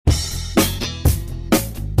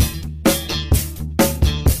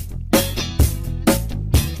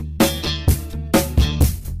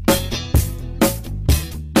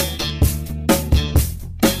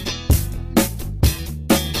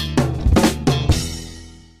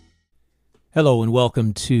Hello and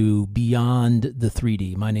welcome to Beyond the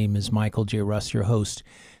 3D. My name is Michael J. Russ, your host.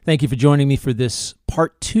 Thank you for joining me for this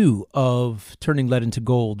part 2 of Turning Lead into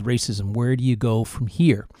Gold, Racism. Where do you go from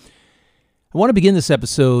here? I want to begin this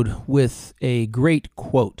episode with a great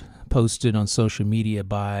quote posted on social media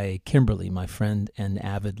by Kimberly, my friend and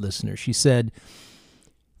avid listener. She said,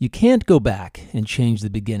 "You can't go back and change the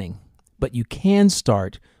beginning, but you can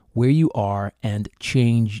start where you are and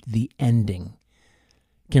change the ending."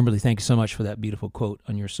 Kimberly, thank you so much for that beautiful quote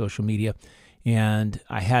on your social media. And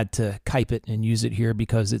I had to type it and use it here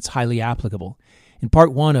because it's highly applicable. In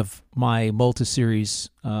part 1 of my multi-part series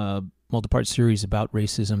about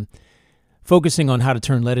racism, focusing on how to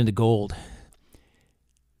turn lead into gold,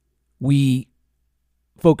 we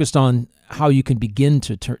focused on how you can begin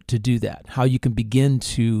to do that, how you can begin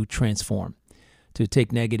to transform, to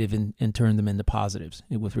take negative and turn them into positives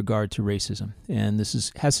with regard to racism. And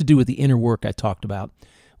this has to do with the inner work I talked about,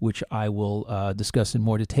 which I will discuss in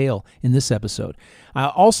more detail in this episode. I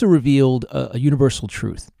also revealed a universal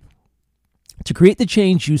truth. To create the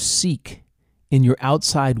change you seek in your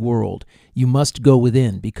outside world, you must go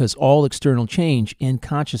within, because all external change in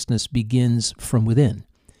consciousness begins from within.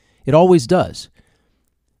 It always does.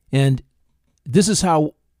 And this is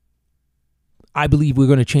how I believe we're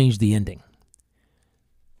going to change the ending.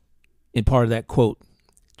 In part of that quote,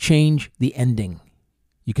 change the ending.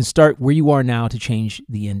 You can start where you are now to change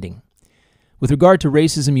the ending. With regard to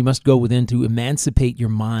racism, you must go within to emancipate your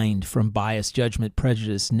mind from bias, judgment,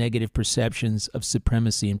 prejudice, negative perceptions of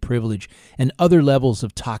supremacy and privilege, and other levels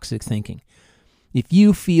of toxic thinking. If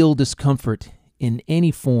you feel discomfort in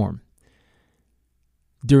any form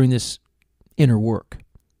during this inner work,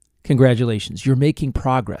 congratulations, you're making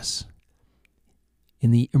progress.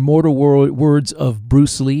 In the immortal words of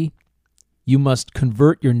Bruce Lee, you must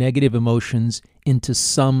convert your negative emotions into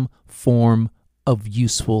some form of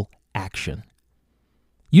useful action.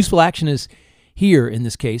 Useful action is here in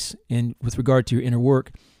this case, and with regard to your inner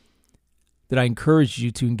work, that I encourage you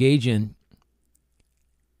to engage in,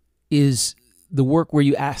 is the work where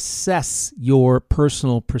you assess your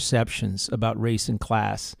personal perceptions about race and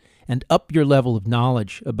class and up your level of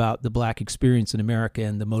knowledge about the Black experience in America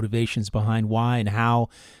and the motivations behind why and how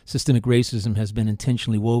systemic racism has been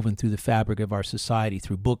intentionally woven through the fabric of our society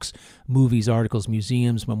through books, movies, articles,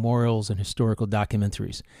 museums, memorials, and historical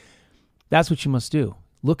documentaries. That's what you must do.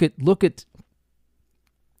 Look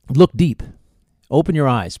deep, open your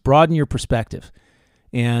eyes, broaden your perspective,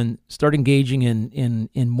 and start engaging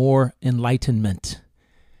in more enlightenment.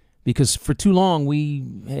 Because for too long we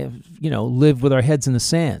have, lived with our heads in the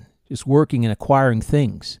sand, just working and acquiring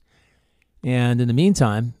things. And in the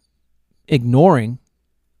meantime, ignoring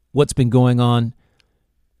what's been going on in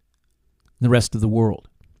the rest of the world.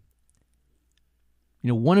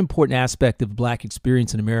 One important aspect of Black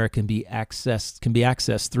experience in America can be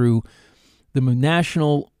accessed through the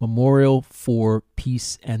National Memorial for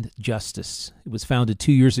Peace and Justice. It was founded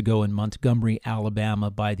 2 years ago in Montgomery, Alabama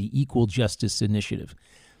by the Equal Justice Initiative.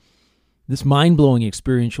 This mind-blowing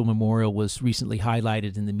experiential memorial was recently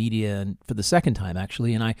highlighted in the media, and for the second time,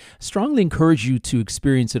 actually, and I strongly encourage you to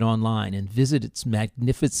experience it online and visit its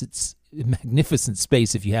magnificent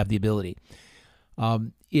space if you have the ability. I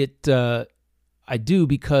do,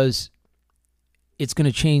 because it's going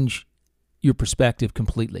to change your perspective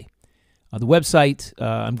completely. The website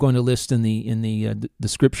I'm going to list in the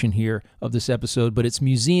description here of this episode, but it's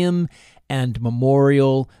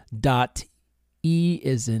museumandmemorial.E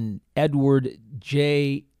as in Edward,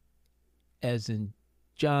 J as in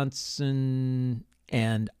Johnson,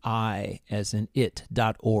 and I as in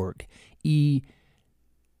it.org.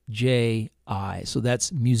 EJI. So that's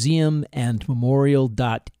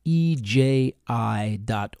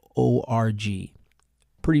museumandmemorial.eji.org.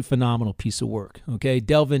 Pretty phenomenal piece of work. Okay,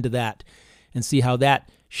 delve into that and see how that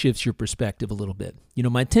shifts your perspective a little bit.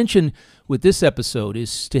 My intention with this episode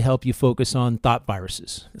is to help you focus on thought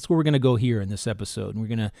viruses. That's where we're going to go here in this episode. And we're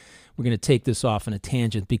going to take this off in a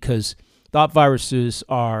tangent because thought viruses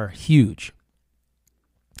are huge.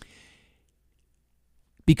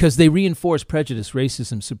 Because they reinforce prejudice,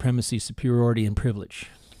 racism, supremacy, superiority, and privilege.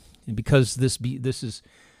 And because this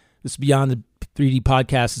Beyond the 3D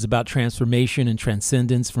podcast is about transformation and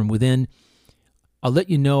transcendence from within, I'll let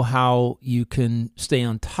you know how you can stay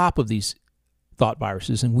on top of these thought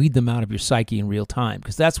viruses and weed them out of your psyche in real time,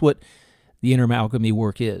 because that's what the inner alchemy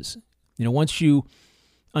work is. Once you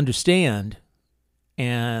understand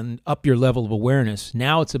and up your level of awareness,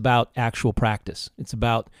 now it's about actual practice. It's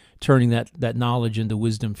about turning that knowledge into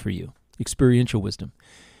wisdom for you, experiential wisdom.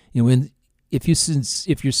 If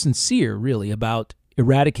you're sincere, really, about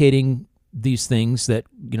eradicating these things that,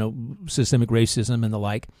 systemic racism and the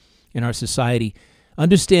like, in our society,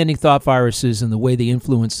 understanding thought viruses and the way they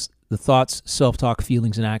influence the thoughts, self-talk,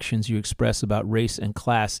 feelings, and actions you express about race and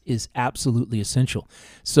class is absolutely essential.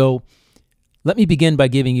 So let me begin by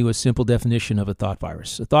giving you a simple definition of a thought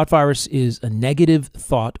virus. A thought virus is a negative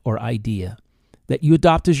thought or idea that you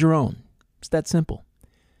adopt as your own. It's that simple.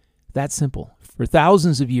 That simple. For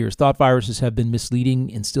thousands of years, thought viruses have been misleading,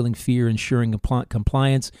 instilling fear, ensuring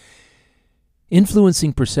compliance,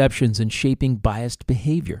 influencing perceptions, and shaping biased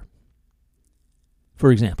behavior. For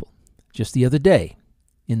example, just the other day,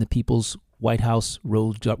 in the People's White House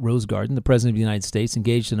Rose Garden, the President of the United States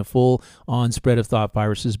engaged in a full-on spread of thought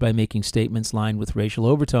viruses by making statements lined with racial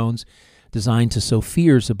overtones designed to sow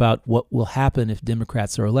fears about what will happen if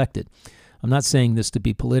Democrats are elected. I'm not saying this to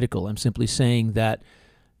be political. I'm simply saying that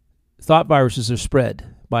thought viruses are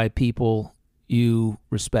spread by people you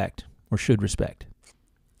respect or should respect.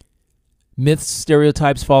 Myths,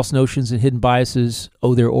 stereotypes, false notions, and hidden biases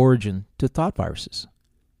owe their origin to thought viruses.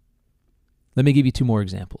 Let me give you two more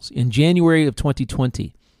examples. In January of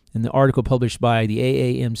 2020, in the article published by the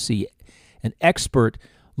AAMC, an expert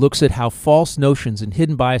looks at how false notions and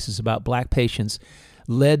hidden biases about black patients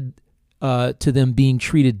led to them being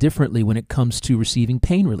treated differently when it comes to receiving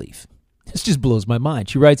pain relief. This just blows my mind.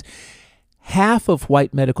 She writes, half of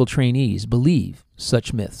white medical trainees believe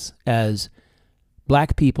such myths as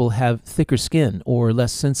black people have thicker skin or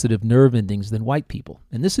less sensitive nerve endings than white people.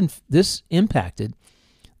 And this impacted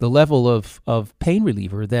the level of pain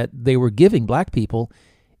reliever that they were giving black people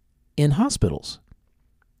in hospitals.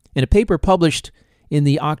 In a paper published in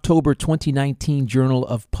the October 2019 Journal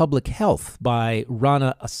of Public Health by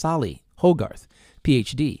Rana Asali Hogarth,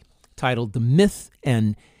 PhD, titled The Myth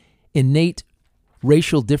and Innate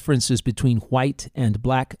Racial Differences Between White and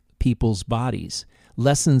Black People's Bodies,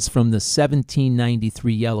 Lessons from the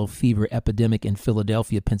 1793 Yellow Fever Epidemic in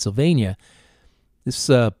Philadelphia, Pennsylvania. This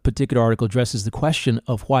particular article addresses the question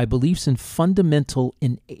of why beliefs in fundamental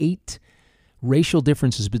innate racial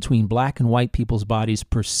differences between black and white people's bodies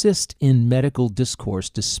persist in medical discourse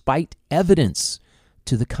despite evidence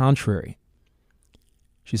to the contrary.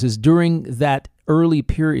 She says, during that early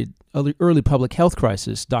public health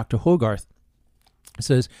crisis, Dr. Hogarth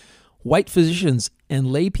says, white physicians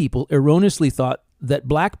and lay people erroneously thought that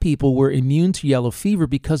black people were immune to yellow fever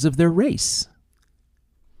because of their race.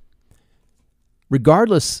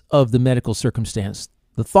 Regardless of the medical circumstance,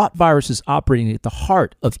 the thought viruses operating at the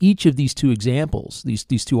heart of each of these two examples,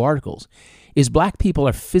 these two articles, is black people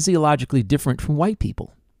are physiologically different from white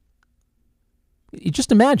people. You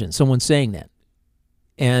just imagine someone saying that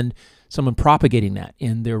and someone propagating that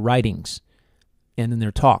in their writings and in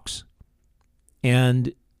their talks.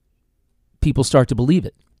 And people start to believe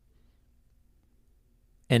it.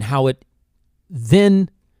 And how it then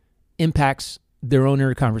impacts their own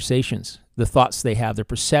inner conversations, the thoughts they have, their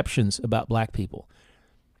perceptions about black people,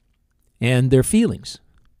 and their feelings,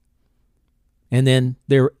 and then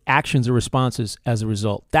their actions or responses as a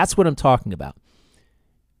result. That's what I'm talking about.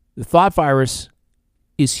 The thought virus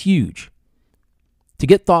is huge. To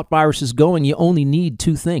get thought viruses going, you only need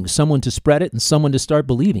two things: someone to spread it and someone to start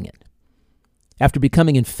believing it. After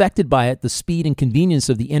becoming infected by it, the speed and convenience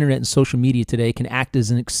of the internet and social media today can act as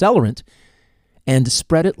an accelerant and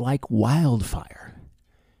spread it like wildfire.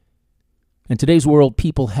 In today's world,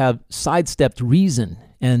 people have sidestepped reason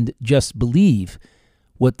and just believe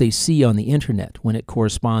what they see on the internet when it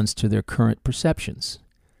corresponds to their current perceptions.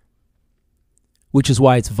 Which is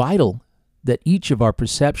why it's vital that each of our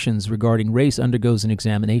perceptions regarding race undergoes an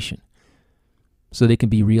examination, so they can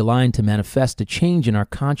be realigned to manifest a change in our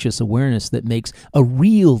conscious awareness that makes a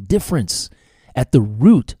real difference at the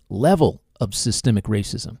root level of systemic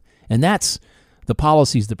racism. And that's the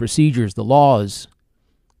policies, the procedures, the laws,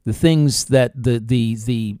 the things that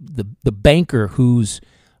the banker who's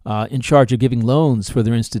in charge of giving loans for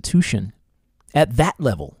their institution, at that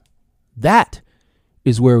level, that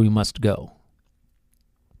is where we must go.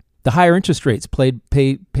 The higher interest rates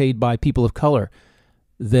paid by people of color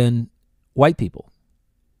than white people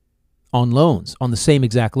on loans, on the same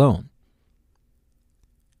exact loan,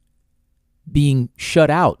 being shut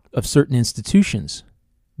out of certain institutions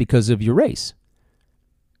because of your race,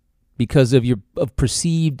 because of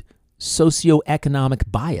perceived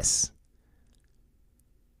socioeconomic bias.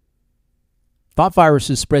 Thought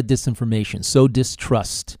viruses spread disinformation, sow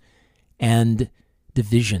distrust and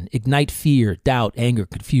division, ignite fear, doubt, anger,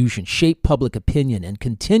 confusion, shape public opinion, and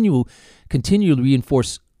continually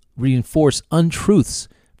reinforce untruths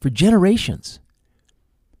for generations.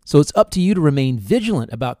 So it's up to you to remain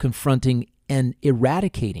vigilant about confronting and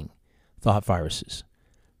eradicating thought viruses.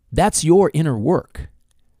 That's your inner work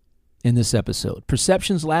in this episode.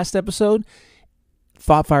 Perceptions last episode,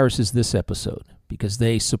 thought viruses this episode because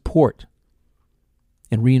they support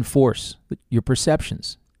and reinforce your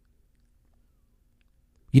perceptions.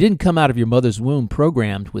 You didn't come out of your mother's womb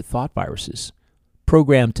programmed with thought viruses,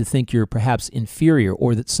 programmed to think you're perhaps inferior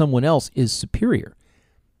or that someone else is superior.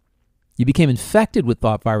 You became infected with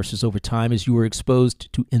thought viruses over time as you were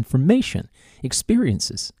exposed to information,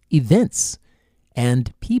 experiences, events,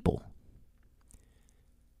 and people.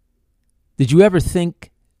 Did you ever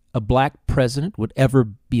think a black president would ever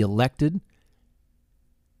be elected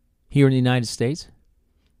here in the United States?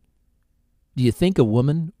 Do you think a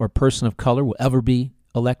woman or person of color will ever be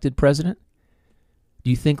elected president? Do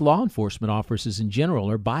you think law enforcement officers in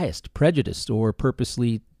general are biased, prejudiced, or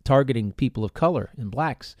purposely targeting people of color and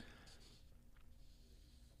blacks?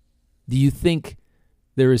 Do you think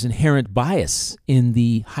there is inherent bias in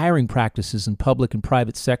the hiring practices in public and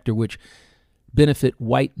private sector which benefit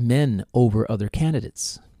white men over other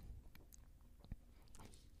candidates?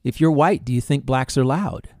 If you're white, do you think blacks are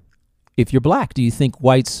loud? If you're black, do you think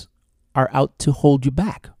whites are out to hold you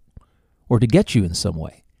back or to get you in some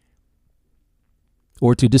way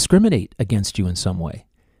or to discriminate against you in some way?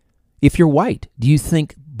 If you're white, do you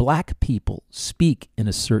think black people speak in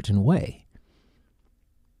a certain way?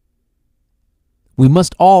 We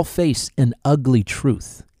must all face an ugly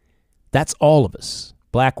truth. That's all of us.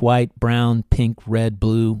 Black, white, brown, pink, red,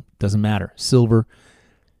 blue, doesn't matter, silver.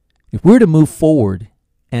 If we're to move forward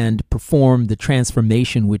and perform the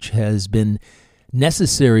transformation which has been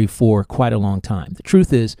necessary for quite a long time, the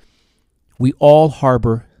truth is we all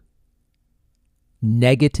harbor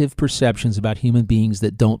negative perceptions about human beings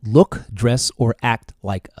that don't look, dress, or act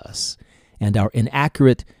like us. And our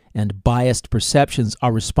inaccurate and biased perceptions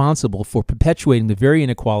are responsible for perpetuating the very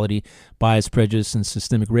inequality, bias, prejudice, and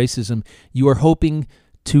systemic racism you are hoping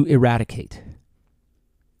to eradicate.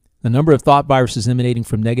 The number of thought viruses emanating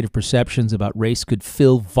from negative perceptions about race could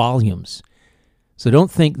fill volumes. So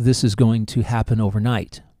don't think this is going to happen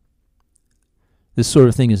overnight. This sort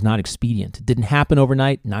of thing is not expedient. It didn't happen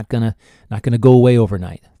overnight, not gonna go away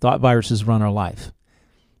overnight. Thought viruses run our life.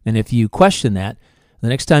 And if you question that, the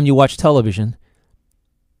next time you watch television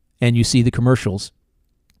and you see the commercials,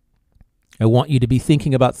 I want you to be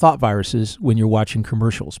thinking about thought viruses when you're watching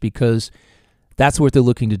commercials, because that's what they're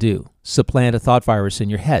looking to do, supplant a thought virus in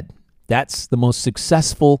your head. That's the most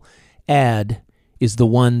successful ad, is the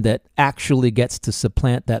one that actually gets to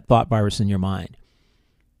supplant that thought virus in your mind.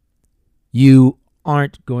 You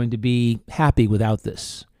aren't going to be happy without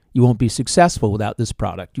this. You won't be successful without this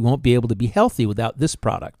product. You won't be able to be healthy without this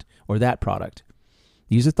product or that product.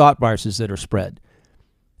 These are thought viruses that are spread,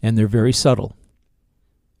 and they're very subtle.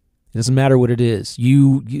 It doesn't matter what it is.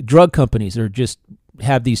 Drug companies are just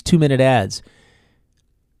have these 2-minute ads,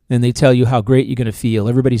 and they tell you how great you're going to feel.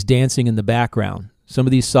 Everybody's dancing in the background. Some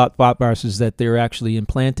of these thought viruses that they're actually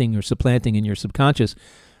implanting or supplanting in your subconscious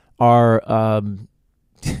are,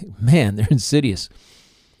 man, they're insidious.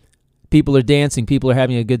 People are dancing. People are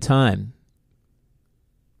having a good time.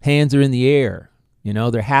 Hands are in the air.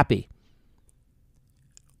 They're happy.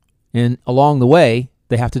 And along the way,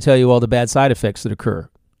 they have to tell you all the bad side effects that occur.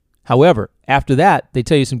 However, after that, they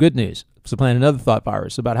tell you some good news. Supplant another thought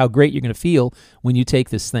virus about how great you're going to feel when you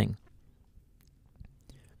take this thing.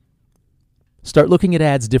 Start looking at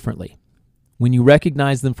ads differently. When you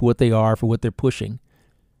recognize them for what they are, for what they're pushing,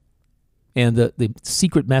 and the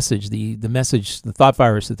secret message, the message, the thought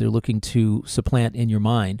virus that they're looking to supplant in your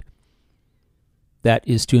mind, that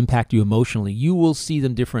is to impact you emotionally, you will see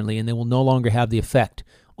them differently, and they will no longer have the effect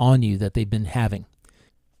on you that they've been having.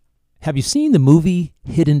 Have you seen the movie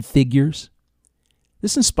Hidden Figures?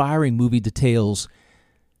 This inspiring movie details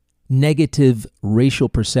negative racial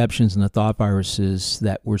perceptions and the thought viruses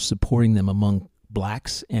that were supporting them among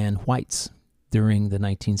blacks and whites during the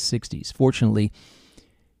 1960s. Fortunately,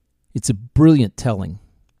 it's a brilliant telling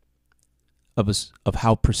of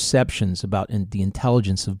how perceptions about the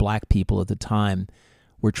intelligence of black people at the time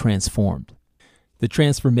were transformed. The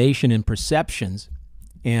transformation in perceptions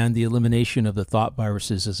and the elimination of the thought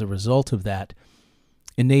viruses as a result of that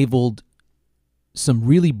enabled some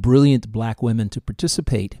really brilliant black women to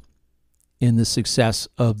participate in the success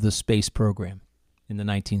of the space program in the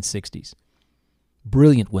 1960s.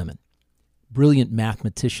 Brilliant women, brilliant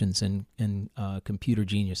mathematicians and computer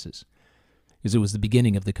geniuses, because it was the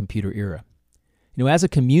beginning of the computer era. As a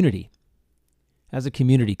community,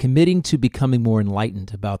 committing to becoming more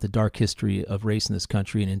enlightened about the dark history of race in this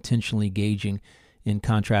country and intentionally engaging in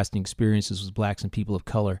contrasting experiences with blacks and people of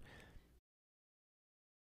color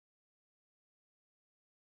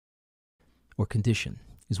or condition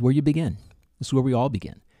is where you begin. This is where we all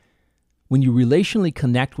begin. When you relationally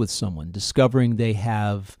connect with someone, discovering they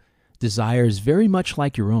have desires very much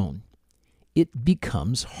like your own, it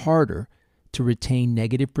becomes harder to retain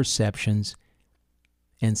negative perceptions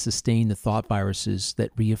and sustain the thought viruses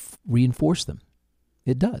that reinforce them.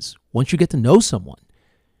 It does. Once you get to know someone,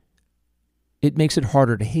 it makes it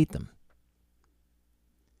harder to hate them.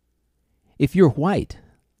 If you're white,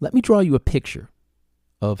 let me draw you a picture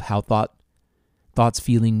of how thoughts,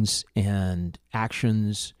 feelings, and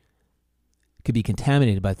actions could be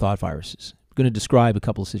contaminated by thought viruses. I'm going to describe a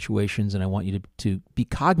couple of situations, and I want you to be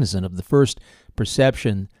cognizant of the first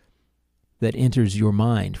perception that enters your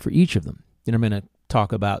mind for each of them. Then I'm going to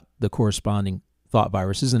talk about the corresponding thought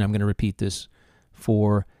viruses, and I'm going to repeat this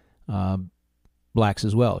for blacks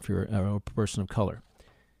as well, if you're a person of color.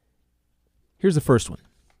 Here's the first one.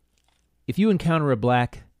 If you encounter a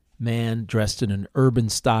black man dressed in an urban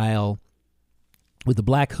style with a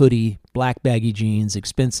black hoodie, black baggy jeans,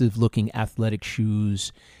 expensive-looking athletic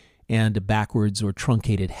shoes, and a backwards or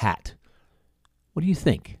truncated hat, what do you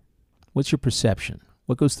think? What's your perception?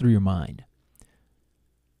 What goes through your mind?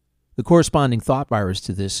 The corresponding thought virus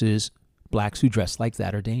to this is blacks who dress like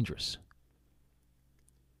that are dangerous.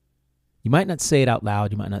 You might not say it out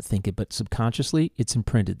loud, you might not think it, but subconsciously it's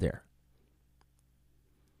imprinted there.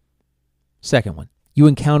 Second one, you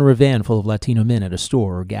encounter a van full of Latino men at a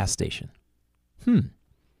store or gas station.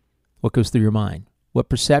 What goes through your mind? What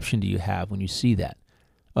perception do you have when you see that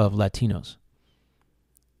of Latinos?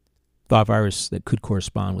 Thought virus that could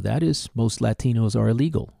correspond with that is most Latinos are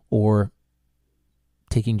illegal or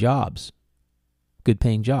taking jobs, good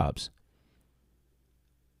paying jobs.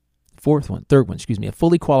 Third one, a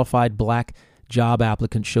fully qualified black job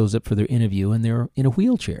applicant shows up for their interview and they're in a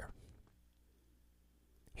wheelchair.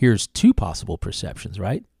 Here's two possible perceptions,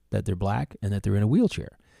 right? That they're black and that they're in a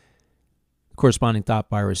wheelchair. The corresponding thought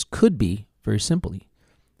virus could be, very simply,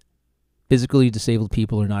 physically disabled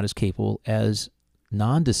people are not as capable as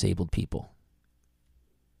non-disabled people.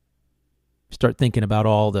 Start thinking about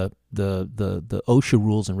all the OSHA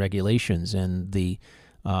rules and regulations and the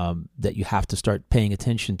that you have to start paying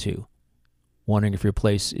attention to. Wondering if your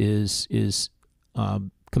place is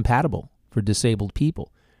compatible for disabled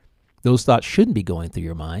people. Those thoughts shouldn't be going through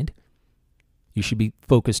your mind. You should be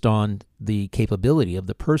focused on the capability of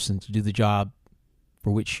the person to do the job for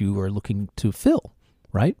which you are looking to fill,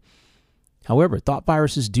 right? However, thought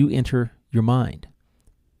viruses do enter your mind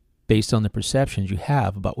based on the perceptions you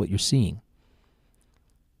have about what you're seeing.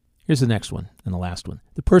 Here's the next one and the last one.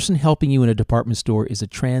 The person helping you in a department store is a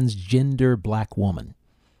transgender black woman.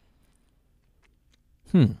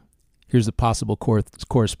 Here's the possible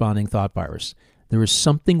corresponding thought virus. There is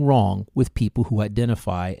something wrong with people who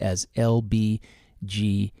identify as LGBTQ+.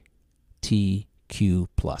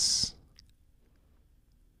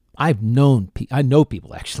 I know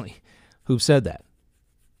people actually who've said that.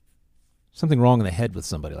 Something wrong in the head with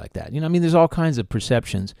somebody like that. There's all kinds of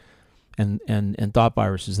perceptions and thought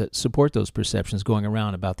viruses that support those perceptions going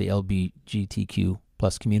around about the LGBTQ+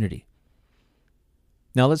 community.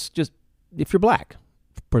 Now if you're black,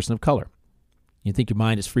 person of color, you think your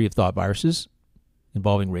mind is free of thought viruses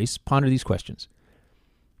involving race, ponder these questions.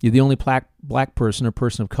 You're the only black person or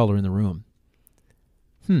person of color in the room.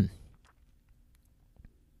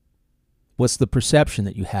 What's the perception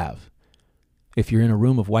that you have if you're in a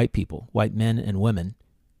room of white people, white men and women,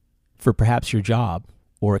 for perhaps your job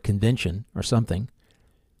or a convention or something?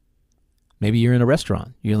 Maybe you're in a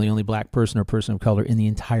restaurant. You're the only black person or person of color in the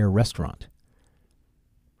entire restaurant.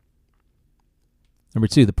 Number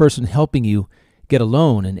two, the person helping you get a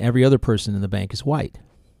loan and every other person in the bank is white.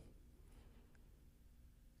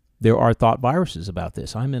 There are thought viruses about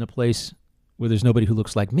this. I'm in a place where there's nobody who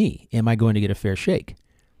looks like me. Am I going to get a fair shake?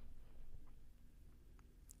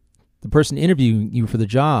 The person interviewing you for the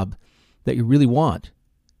job that you really want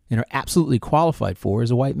and are absolutely qualified for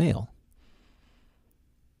is a white male.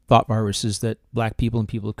 Thought viruses that black people and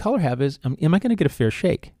people of color have is, am I going to get a fair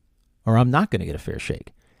shake? Or I'm not going to get a fair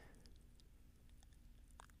shake.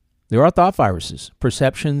 There are thought viruses,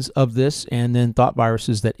 perceptions of this, and then thought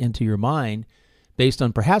viruses that enter your mind based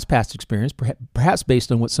on perhaps past experience, perhaps based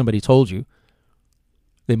on what somebody told you.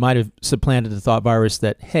 They might have supplanted the thought virus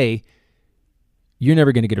that, hey, you're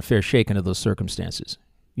never going to get a fair shake under those circumstances.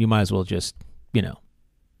 You might as well just,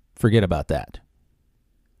 forget about that.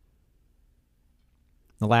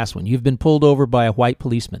 The last one, you've been pulled over by a white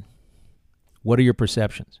policeman. What are your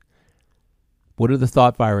perceptions? What are the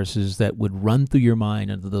thought viruses that would run through your mind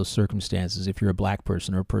under those circumstances if you're a black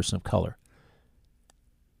person or a person of color?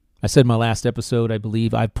 I said in my last episode, I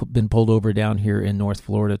believe I've been pulled over down here in North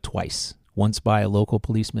Florida twice. Once by a local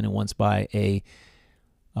policeman and once by a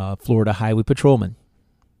Florida highway patrolman.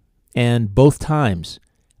 And both times,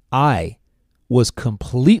 I was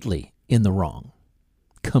completely in the wrong,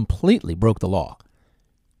 completely broke the law.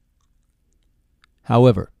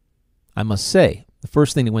 However, I must say, the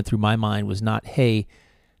first thing that went through my mind was not, hey,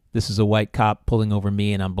 this is a white cop pulling over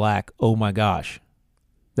me and I'm black. Oh my gosh.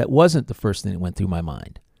 That wasn't the first thing that went through my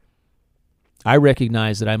mind. I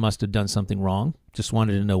recognized that I must have done something wrong, just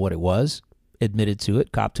wanted to know what it was, admitted to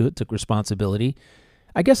it, copped to it, took responsibility.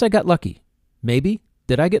 I guess I got lucky. Maybe.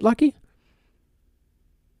 Did I get lucky?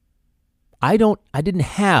 I didn't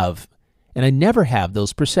have, and I never have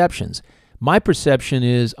those perceptions. My perception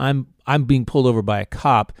is I'm being pulled over by a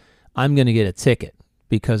cop. I'm going to get a ticket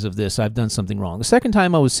because of this. I've done something wrong. The second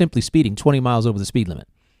time I was simply speeding 20 miles over the speed limit.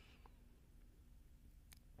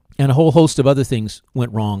 And a whole host of other things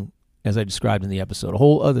went wrong, as I described in the episode. A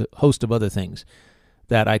whole other host of other things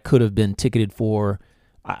that I could have been ticketed for.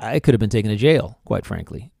 I could have been taken to jail, quite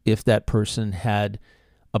frankly, if that person had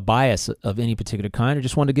a bias of any particular kind or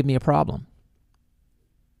just wanted to give me a problem.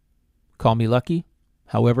 Call me lucky.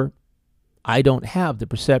 However, I don't have the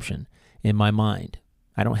perception in my mind.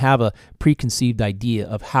 I don't have a preconceived idea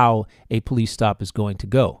of how a police stop is going to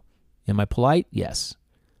go. Am I polite? Yes.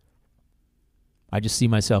 I just see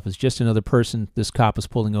myself as just another person this cop was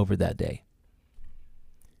pulling over that day.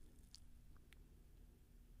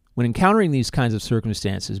 When encountering these kinds of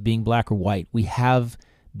circumstances, being black or white, we have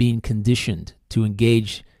been conditioned to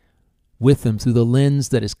engage with them through the lens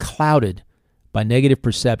that is clouded by negative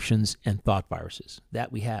perceptions and thought viruses.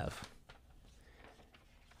 That we have.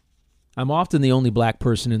 I'm often the only black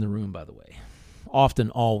person in the room, by the way.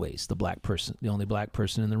 Often, always the only black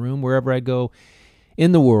person in the room, wherever I go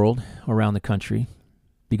in the world, around the country,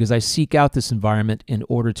 because I seek out this environment in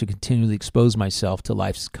order to continually expose myself to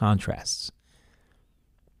life's contrasts.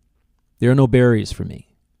 There are no barriers for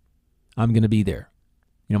me. I'm going to be there.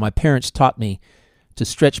 My parents taught me to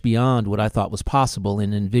stretch beyond what I thought was possible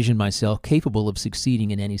and envision myself capable of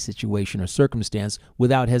succeeding in any situation or circumstance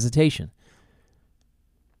without hesitation.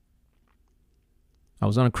 I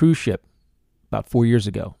was on a cruise ship about 4 years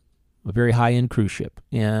ago, a very high-end cruise ship,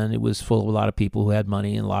 and it was full of a lot of people who had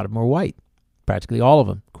money, and a lot of them were white, practically all of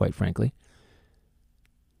them, quite frankly.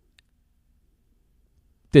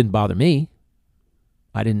 Didn't bother me.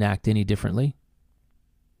 I didn't act any differently.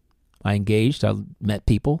 I engaged. I met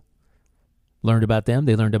people, learned about them.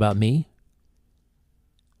 They learned about me.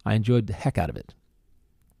 I enjoyed the heck out of it.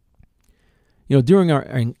 During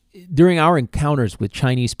our encounters with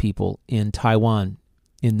Chinese people in Taiwan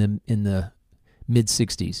in the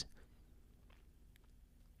mid-'60s,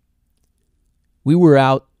 when we were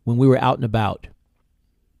out and about,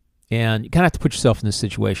 and you kind of have to put yourself in this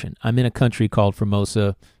situation. I'm in a country called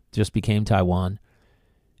Formosa, just became Taiwan,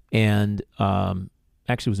 and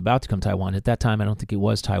actually was about to become Taiwan. At that time, I don't think it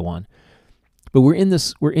was Taiwan. But we're in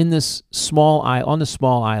this small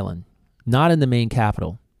island, not in the main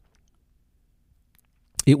capital.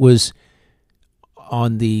 It was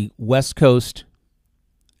on the west coast,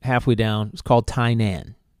 halfway down. It's called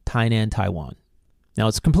Tainan, Taiwan. Now,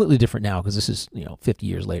 it's completely different now because this is, 50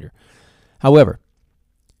 years later. However,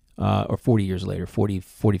 or 40 years later,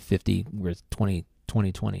 50, we're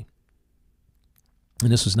 2020.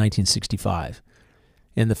 And this was 1965.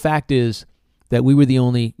 And the fact is that we were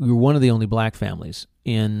one of the only black families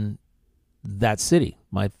in that city.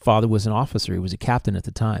 My father was an officer. He was a captain at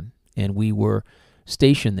the time. And we were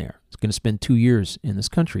stationed there. I was going to spend 2 years in this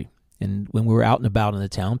country. And when we were out and about in the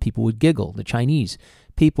town, people would giggle. The Chinese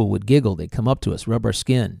people would giggle. They'd come up to us, rub our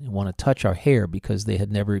skin, and want to touch our hair because they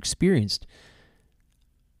had never experienced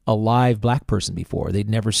a live black person before. They'd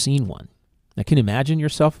never seen one. Now, can you imagine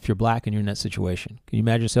yourself if you're black and you're in that situation? Can you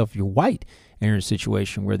imagine yourself if you're white and you're in a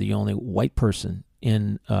situation where the only white person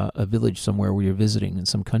in a village somewhere where you're visiting in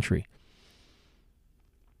some country?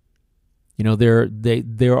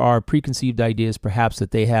 There are preconceived ideas perhaps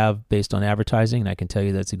that they have based on advertising, and I can tell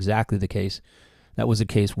you that's exactly the case. That was the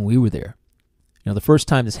case when we were there. The first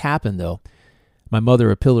time this happened, though, my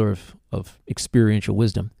mother, a pillar of experiential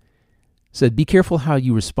wisdom, said, be careful how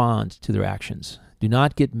you respond to their actions. Do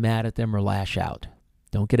not get mad at them or lash out.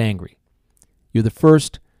 Don't get angry. You're the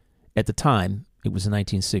first, at the time, it was the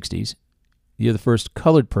 1960s, you're the first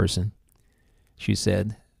colored person, she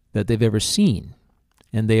said, that they've ever seen.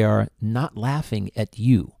 And they are not laughing at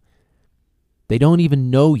you. They don't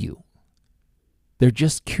even know you. They're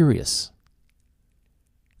just curious.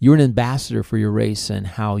 You're an ambassador for your race, and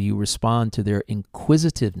how you respond to their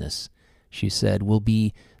inquisitiveness, she said, will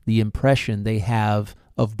be the impression they have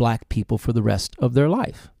of black people for the rest of their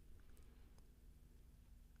life.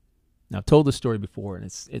 Now, I've told this story before, and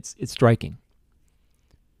it's striking.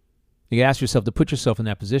 You ask yourself to put yourself in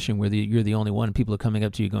that position where you're the only one, and people are coming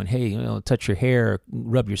up to you going, hey, touch your hair,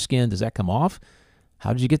 rub your skin. Does that come off?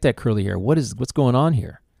 How did you get that curly hair? What's going on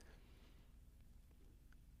here?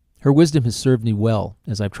 Her wisdom has served me well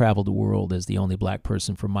as I've traveled the world as the only black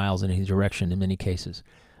person for miles in any direction in many cases.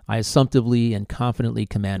 I assumptively and confidently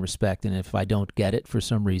command respect, and if I don't get it for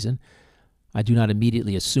some reason, I do not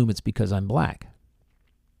immediately assume it's because I'm black.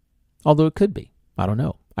 Although it could be. I don't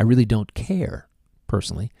know. I really don't care,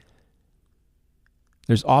 personally.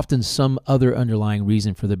 There's often some other underlying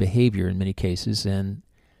reason for the behavior in many cases, and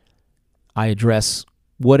I address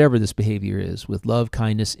whatever this behavior is with love,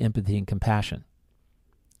 kindness, empathy, and compassion.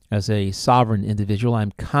 As a sovereign individual,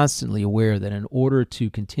 I'm constantly aware that in order to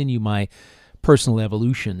continue my personal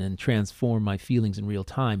evolution and transform my feelings in real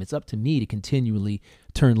time, it's up to me to continually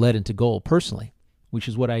turn lead into gold personally, which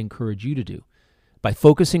is what I encourage you to do. By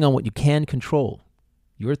focusing on what you can control,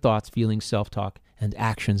 your thoughts, feelings, self-talk, and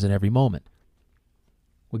actions in every moment.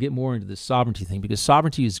 We'll get more into this sovereignty thing because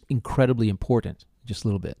sovereignty is incredibly important, just a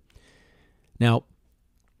little bit. Now,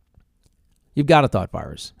 you've got a thought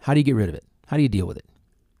virus. How do you get rid of it? How do you deal with it?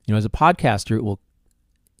 You know, as a podcaster,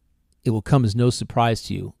 it will come as no surprise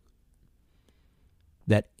to you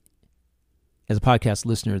that, as a podcast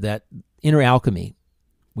listener, that inner alchemy,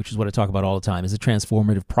 which is what I talk about all the time, is a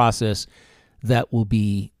transformative process that will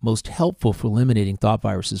be most helpful for eliminating thought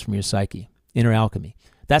viruses from your psyche. Inner alchemy.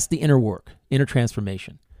 That's the inner work, inner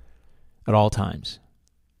transformation at all times.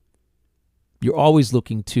 You're always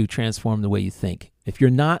looking to transform the way you think. If you're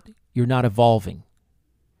not evolving.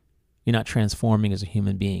 You're not transforming as a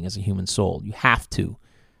human being, as a human soul. You have to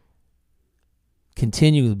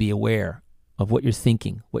continually be aware of what you're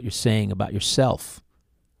thinking, what you're saying about yourself.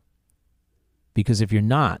 Because if you're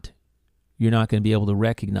not going to be able to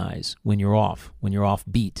recognize when you're off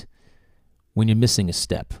beat, when you're missing a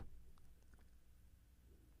step.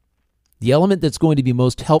 The element that's going to be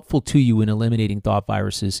most helpful to you in eliminating thought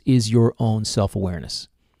viruses is your own self-awareness.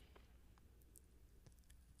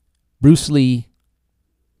 Bruce Lee,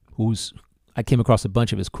 I came across a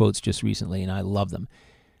bunch of his quotes just recently, and I love them.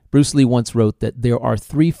 Bruce Lee once wrote that there are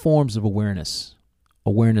 3 forms of awareness.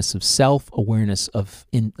 Awareness of self, awareness of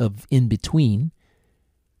in between,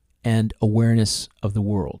 and awareness of the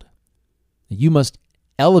world. You must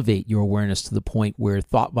elevate your awareness to the point where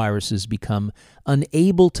thought viruses become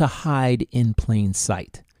unable to hide in plain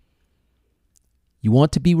sight. You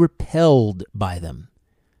want to be repelled by them,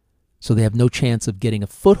 so they have no chance of getting a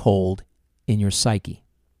foothold in your psyche.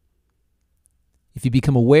 If you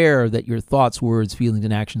become aware that your thoughts, words, feelings,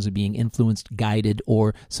 and actions are being influenced, guided,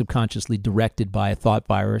 or subconsciously directed by a thought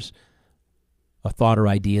virus, a thought or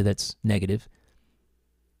idea that's negative,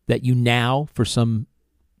 that you now,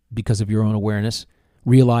 because of your own awareness,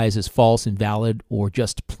 realize is false, invalid, or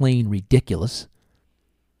just plain ridiculous.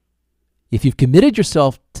 If you've committed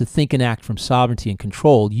yourself to think and act from sovereignty and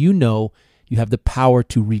control, you know you have the power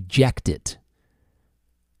to reject it.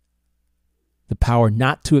 The power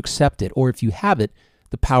not to accept it, or if you have it,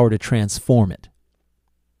 the power to transform it.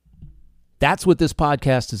 That's what this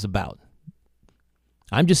podcast is about.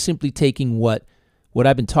 I'm just simply taking what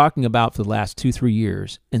I've been talking about for the last 2-3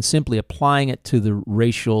 years and simply applying it to the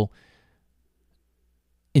racial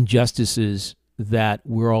injustices that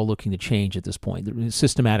we're all looking to change at this point. The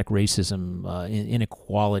systematic racism,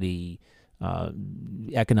 inequality,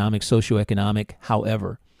 economic, socioeconomic,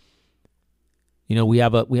 however. You know, we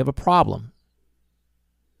have a problem.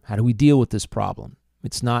 How do we deal with this problem?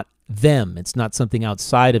 It's not them. It's not something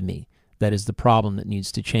outside of me that is the problem that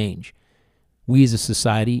needs to change. We as a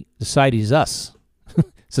society is us.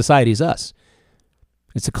 Society is us.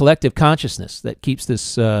 It's a collective consciousness that keeps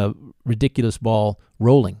this ridiculous ball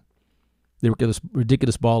rolling. The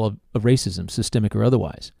ridiculous ball of racism, systemic or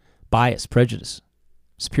otherwise. Bias, prejudice,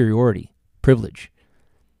 superiority, privilege.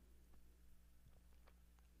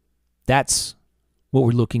 That's what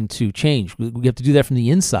we're looking to change. We have to do that from the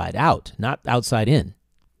inside out, not outside in.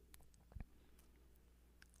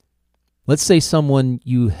 Let's say someone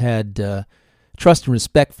you had trust and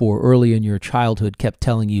respect for early in your childhood kept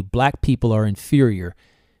telling you black people are inferior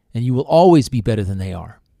and you will always be better than they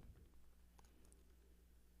are.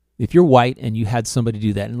 If you're white and you had somebody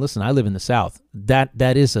do that, and listen, I live in the South, that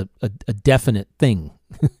is a definite thing,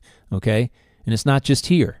 okay? And it's not just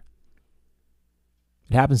here.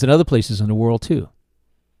 It happens in other places in the world too.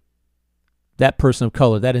 That person of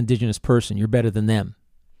color, that indigenous person, you're better than them.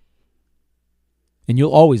 And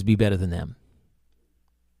you'll always be better than them.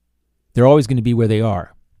 They're always going to be where they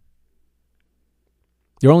are.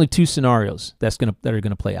 There are only 2 scenarios that are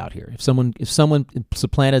going to play out here. If someone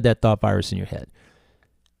supplanted that thought virus in your head,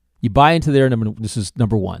 you buy into this is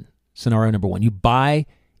number 1, scenario number 1. You buy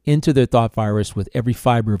into their thought virus with every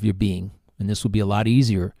fiber of your being, and this will be a lot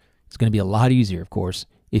easier. It's going to be a lot easier, of course,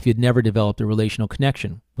 if you'd never developed a relational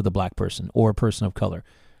connection with a black person or a person of color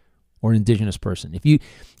or an indigenous person.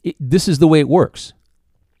 This is the way it works.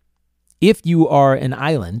 If you are on an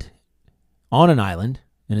island,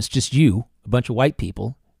 and it's just you, a bunch of white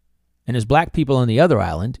people, and there's black people on the other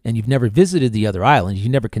island, and you've never visited the other island,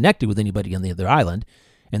 you've never connected with anybody on the other island,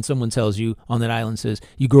 and someone tells you on that island, says,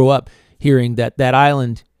 you grow up hearing that that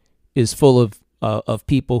island is full of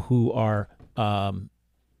people who are,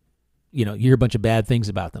 you hear a bunch of bad things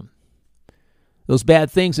about them. Those bad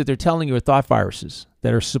things that they're telling you are thought viruses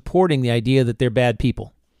that are supporting the idea that they're bad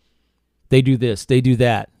people. They do this, they do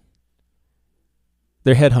that.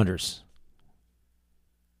 They're headhunters.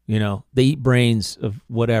 They eat brains of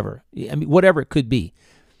whatever. Whatever it could be.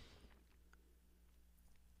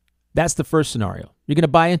 That's the first scenario. You're going to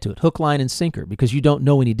buy into it, hook, line, and sinker, because you don't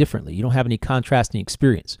know any differently. You don't have any contrasting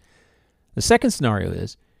experience. The second scenario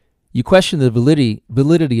is you question the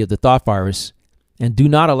validity of the thought virus and do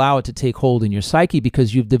not allow it to take hold in your psyche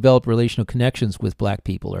because you've developed relational connections with black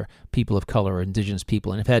people or people of color or indigenous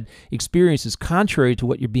people and have had experiences contrary to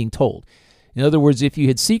what you're being told. In other words, if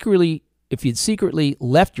you'd secretly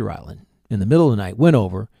left your island in the middle of the night, went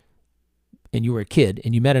over, and you were a kid,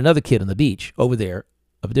 and you met another kid on the beach over there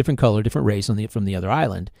of a different color, different race from the other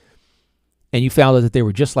island, and you found out that they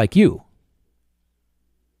were just like you.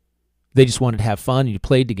 They just wanted to have fun, and you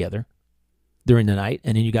played together during the night,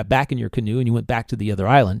 and then you got back in your canoe, and you went back to the other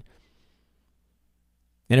island,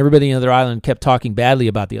 and everybody on the other island kept talking badly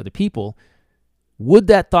about the other people. Would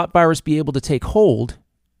that thought virus be able to take hold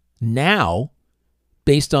now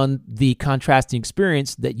based on the contrasting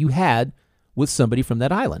experience that you had with somebody from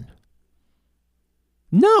that island?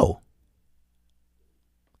 No.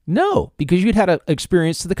 No, because you'd had an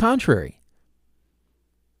experience to the contrary.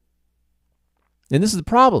 And this is the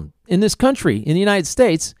problem. In this country, in the United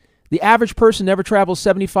States, the average person never travels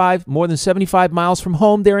more than 75 miles from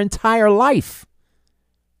home their entire life,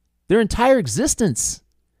 their entire existence.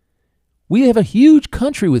 We have a huge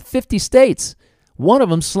country with 50 states, one of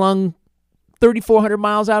them slung 3,400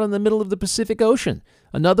 miles out in the middle of the Pacific Ocean.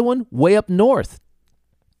 Another one way up north,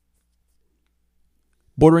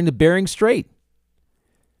 bordering the Bering Strait.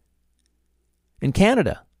 In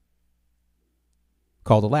Canada,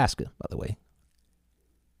 called Alaska, by the way.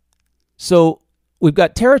 So we've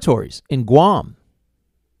got territories in Guam,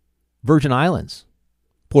 Virgin Islands,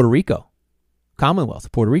 Puerto Rico, Commonwealth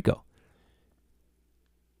of Puerto Rico.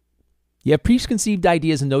 You have preconceived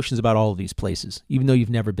ideas and notions about all of these places, even though you've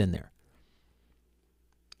never been there.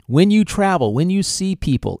 When you travel, when you see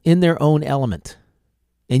people in their own element,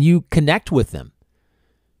 and you connect with them,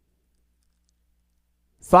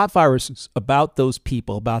 thought viruses about those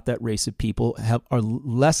people, about that race of people, are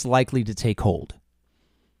less likely to take hold.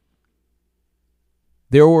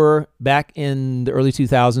 There were, back in the early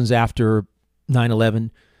 2000s after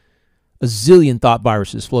 9/11, a zillion thought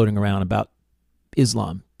viruses floating around about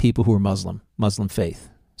Islam, people who are Muslim faith.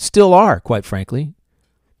 Still are, quite frankly.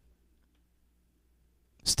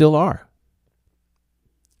 Still are.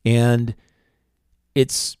 And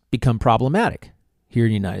it's become problematic here in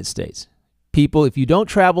the United States. People, if you don't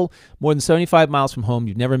travel more than 75 miles from home,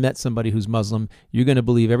 you've never met somebody who's Muslim, you're going to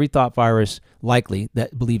believe every thought virus,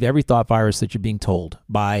 believe every thought virus that you're being told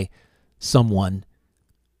by someone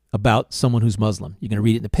about someone who's Muslim. You're going to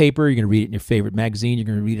read it in the paper, you're going to read it in your favorite magazine, you're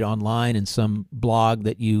going to read it online in some blog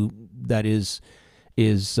that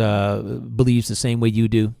believes the same way you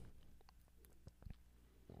do.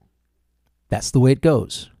 That's the way it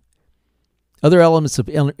goes. Other elements of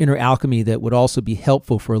inner alchemy that would also be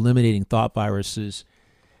helpful for eliminating thought viruses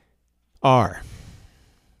are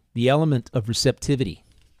the element of receptivity.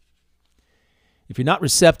 If you're not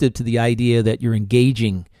receptive to the idea that you're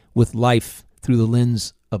engaging with life through the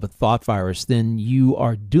lens of a thought virus, then you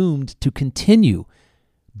are doomed to continue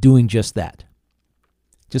doing just that.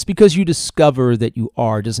 Just because you discover that you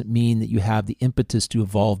are doesn't mean that you have the impetus to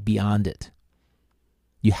evolve beyond it.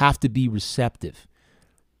 You have to be receptive.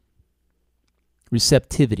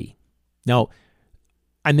 Receptivity. Now,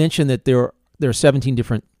 I mentioned that there are 17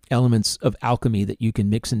 different elements of alchemy that you can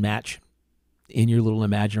mix and match in your little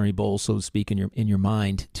imaginary bowl, so to speak, in your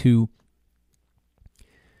mind to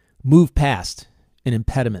move past an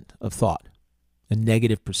impediment of thought, a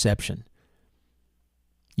negative perception.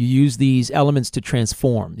 You use these elements to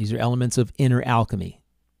transform. These are elements of inner alchemy,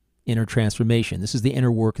 inner transformation. This is the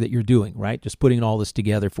inner work that you're doing, right? Just putting all this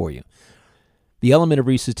together for you. The element of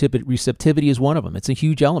receptivity is one of them. It's a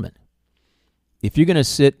huge element. If you're going to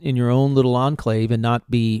sit in your own little enclave and not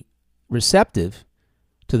be receptive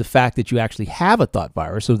to the fact that you actually have a thought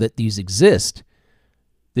virus so that these exist,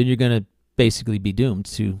 then you're going to basically be doomed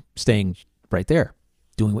to staying right there,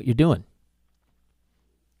 doing what you're doing.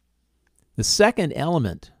 The second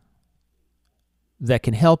element that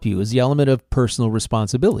can help you is the element of personal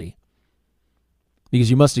responsibility, because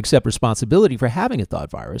you must accept responsibility for having a thought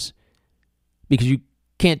virus, because you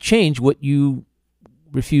can't change what you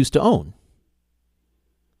refuse to own.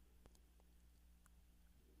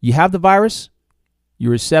 You have the virus,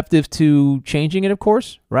 you're receptive to changing it, of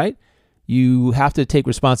course, right? You have to take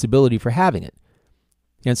responsibility for having it.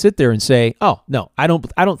 You can't sit there and say, "Oh, no, I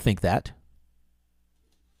don't think that."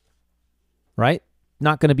 Right?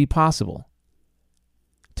 Not going to be possible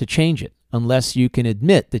to change it unless you can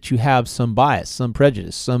admit that you have some bias, some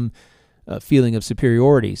prejudice, some feeling of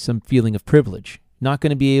superiority, some feeling of privilege. Not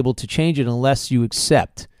going to be able to change it unless you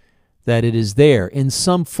accept that it is there in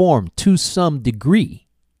some form, to some degree.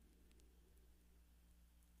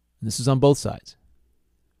 And this is on both sides.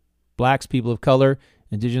 Blacks, people of color,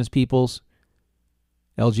 indigenous peoples,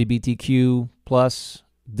 LGBTQ+,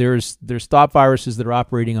 there's thought viruses that are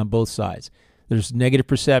operating on both sides. There's negative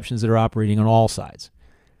perceptions that are operating on all sides.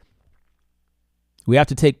 We have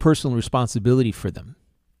to take personal responsibility for them,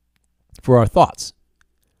 for our thoughts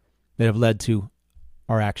that have led to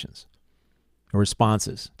our actions or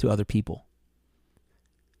responses to other people.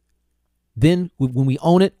 Then when we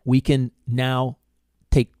own it, we can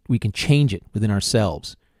change it within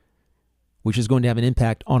ourselves, which is going to have an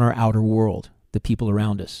impact on our outer world, the people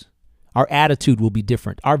around us. Our attitude will be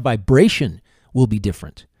different. Our vibration will be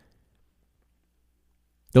different.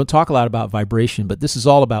 Don't talk a lot about vibration, but this is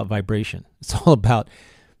all about vibration. It's all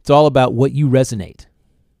about what you resonate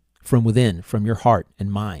from within, from your heart and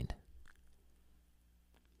mind.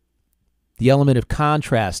 The element of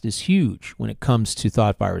contrast is huge when it comes to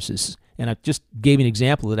thought viruses. And I just gave an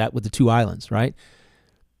example of that with the two islands, right?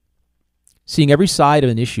 Seeing every side of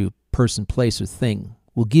an issue, person, place, or thing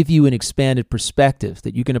will give you an expanded perspective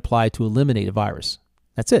that you can apply to eliminate a virus.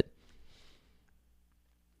 That's it.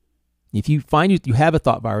 If you find you have a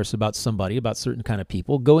thought virus about somebody, about certain kind of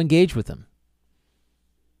people, go engage with them.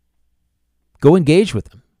 Go engage with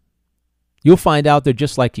them. You'll find out they're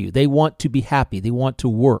just like you. They want to be happy. They want to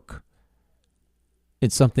work.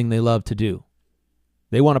 It's something they love to do.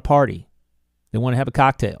 They want to party. They want to have a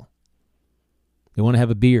cocktail. They want to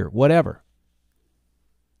have a beer, whatever.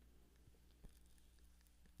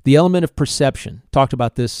 The element of perception. Talked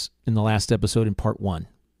about this in the last episode in part 1,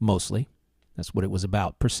 mostly. That's what it was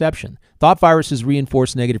about, perception. Thought viruses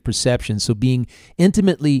reinforce negative perceptions, so being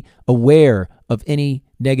intimately aware of any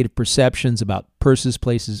negative perceptions about persons,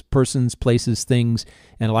 places, things,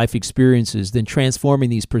 and life experiences, then transforming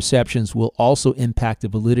these perceptions will also impact the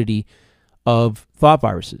validity of thought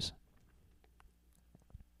viruses.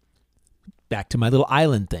 Back to my little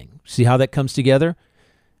island thing. See how that comes together?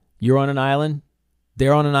 You're on an island.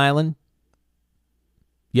 They're on an island.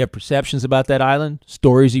 You have perceptions about that island,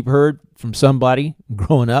 stories you've heard from somebody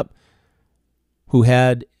growing up who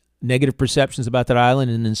had negative perceptions about that island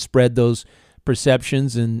and then spread those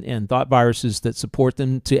perceptions and thought viruses that support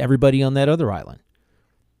them to everybody on that other island,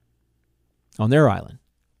 on their island.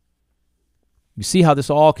 You see how this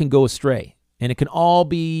all can go astray, and it can all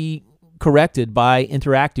be corrected by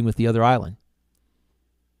interacting with the other island,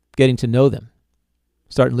 getting to know them,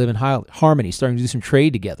 starting to live in harmony, starting to do some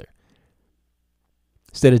trade together.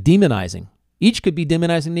 Instead of demonizing, each could be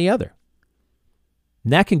demonizing the other.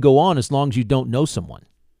 And that can go on as long as you don't know someone.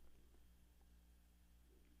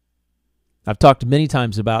 I've talked many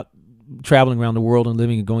times about traveling around the world and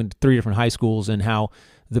living and going to 3 different high schools, and how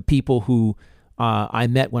the people who I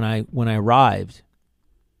met when I arrived,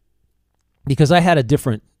 because I had a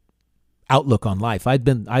different outlook on life. I'd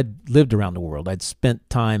lived around the world. I'd spent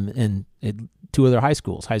time in 2 other high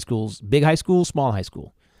schools, big high school, small high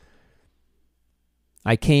school.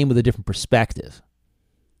 I came with a different perspective.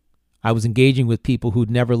 I was engaging with people who'd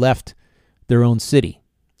never left their own city,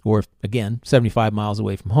 or again, 75 miles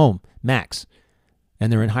away from home, max,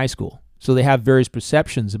 and they're in high school. So they have various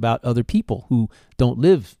perceptions about other people who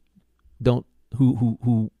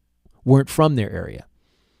who weren't from their area.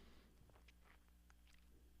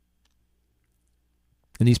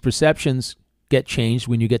 And these perceptions get changed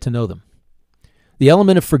when you get to know them. The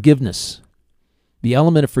element of forgiveness. The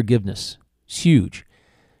element of forgiveness is huge.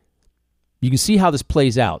 You can see how this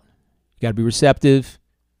plays out. You got to be receptive.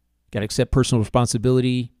 You got to accept personal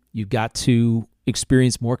responsibility. You've got to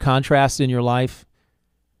experience more contrast in your life.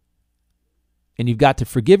 And you've got to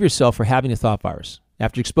forgive yourself for having a thought virus.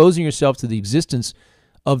 After exposing yourself to the existence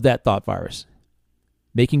of that thought virus,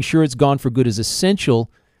 making sure it's gone for good is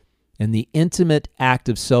essential, and the intimate act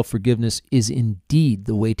of self-forgiveness is indeed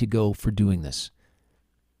the way to go for doing this.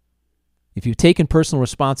 If you've taken personal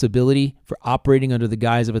responsibility for operating under the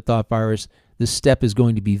guise of a thought virus, this step is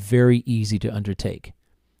going to be very easy to undertake.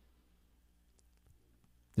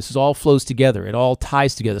 This is all flows together. It all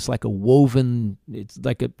ties together. It's like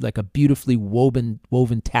a beautifully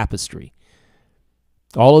woven tapestry.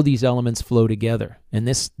 All of these elements flow together, and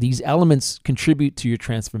these elements contribute to your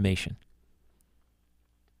transformation.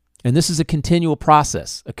 And this is a continual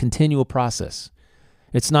process,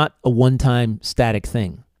 It's not a one-time static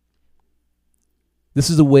thing. This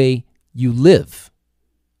is the way you live.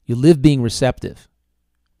 You live being receptive,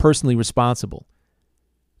 personally responsible.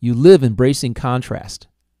 You live embracing contrast.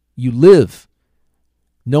 You live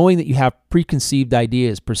knowing that you have preconceived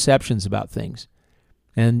ideas, perceptions about things,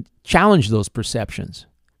 and challenge those perceptions.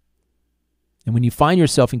 And when you find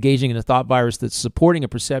yourself engaging in a thought virus that's supporting a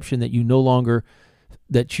perception that you no longer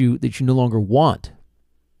want,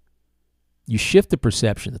 you shift the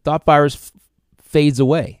perception. The thought virus fades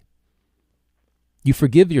away. You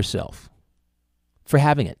forgive yourself for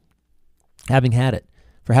having had it,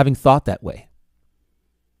 for having thought that way.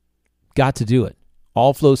 Got to do it.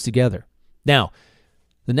 All flows together. Now,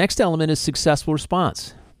 the next element is successful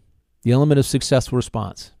response. The element of successful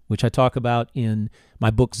response, which I talk about in my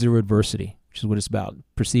book, Zero Adversity, which is what it's about.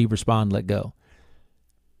 Perceive, respond, let go.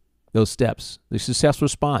 Those steps. The successful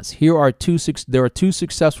response. There are two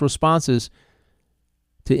successful responses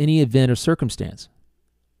to any event or circumstance.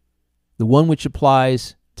 The one which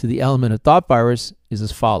applies to the element of thought virus is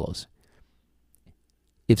as follows.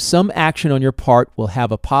 If some action on your part will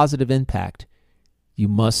have a positive impact, you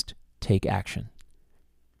must take action.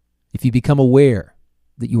 If you become aware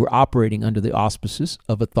that you are operating under the auspices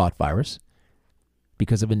of a thought virus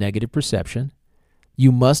because of a negative perception,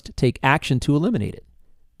 you must take action to eliminate it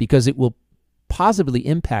because it will positively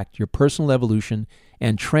impact your personal evolution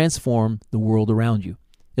and transform the world around you.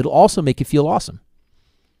 It'll also make you feel awesome.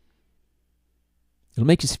 It'll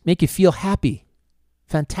make you feel happy,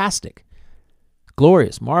 fantastic,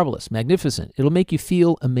 glorious, marvelous, magnificent. It'll make you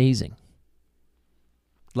feel amazing.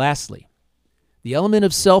 Lastly, the element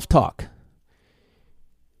of self-talk.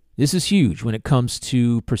 This is huge when it comes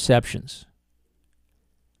to perceptions.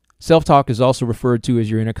 Self-talk is also referred to as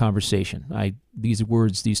your inner conversation.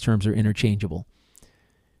 These terms are interchangeable.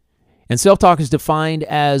 And self-talk is defined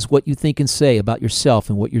as what you think and say about yourself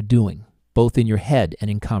and what you're doing, both in your head and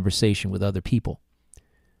in conversation with other people.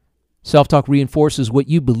 Self-talk reinforces what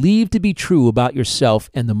you believe to be true about yourself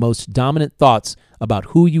and the most dominant thoughts about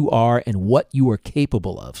who you are and what you are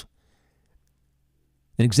capable of.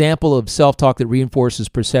 An example of self-talk that reinforces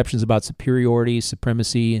perceptions about superiority,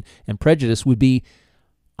 supremacy, and prejudice would be,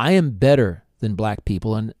 I am better than black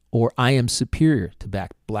people, or I am superior to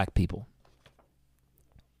black people.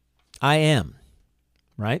 I am,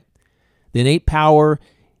 right? The innate power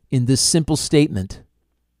in this simple statement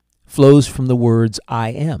flows from the words I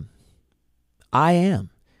am. I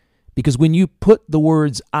am. Because when you put the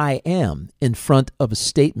words I am in front of a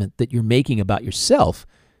statement that you're making about yourself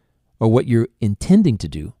or what you're intending to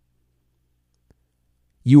do,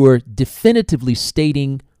 you are definitively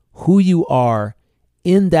stating who you are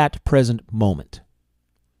in that present moment.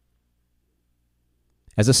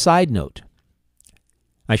 As a side note,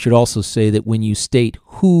 I should also say that when you state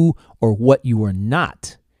who or what you are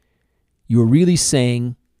not, you are really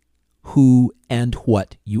saying who and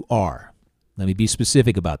what you are. Let me be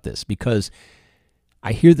specific about this because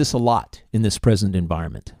I hear this a lot in this present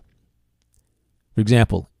environment. For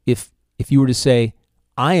example, if you were to say,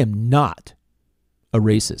 I am not a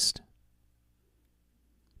racist,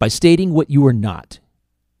 by stating what you are not,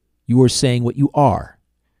 you are saying what you are.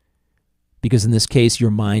 Because in this case,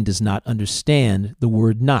 your mind does not understand the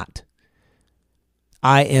word not.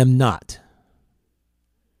 I am not.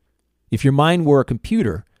 If your mind were a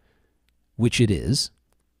computer, which it is,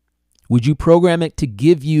 would you program it to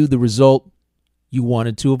give you the result you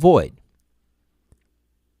wanted to avoid?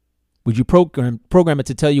 Would you program it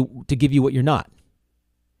to give you what you're not?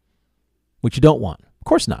 What you don't want? Of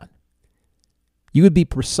course not. You would be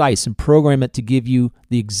precise and program it to give you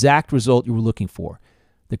the exact result you were looking for.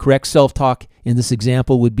 The correct self-talk in this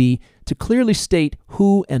example would be to clearly state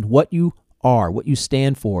who and what you are, what you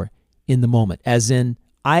stand for in the moment, as in,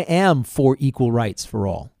 I am for equal rights for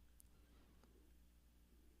all.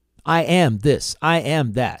 I am this, I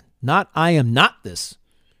am that, not I am not this.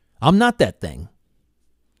 I'm not that thing.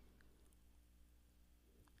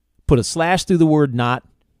 Put a slash through the word not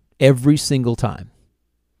every single time.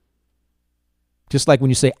 Just like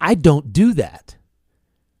when you say, I don't do that.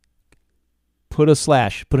 Put a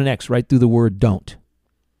slash, put an X right through the word don't.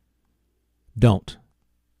 Don't.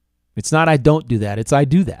 It's not I don't do that, it's I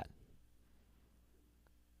do that.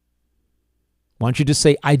 Why don't you just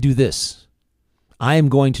say, I do this. I am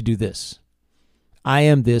going to do this. I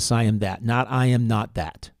am this, I am that. Not I am not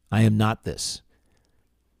that. I am not this.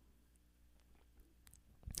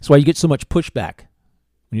 That's why you get so much pushback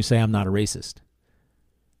when you say, I'm not a racist.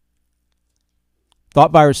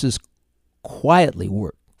 Thought viruses quietly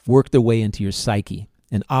work their way into your psyche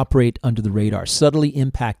and operate under the radar, subtly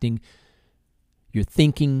impacting your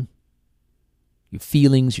thinking, your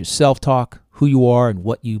feelings, your self-talk, who you are and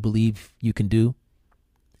what you believe you can do,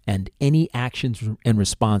 and any actions and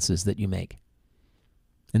responses that you make.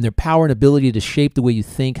 And their power and ability to shape the way you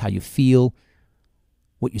think, how you feel,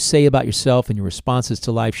 what you say about yourself, and your responses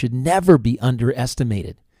to life should never be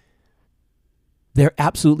underestimated. They're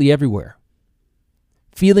absolutely everywhere.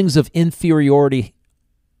 Feelings of inferiority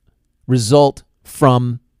result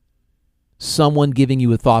from someone giving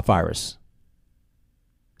you a thought virus,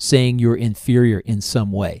 saying you're inferior in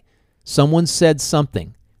some way. Someone said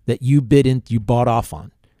something that you bought off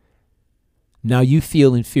on. Now you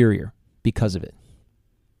feel inferior because of it.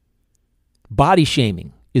 Body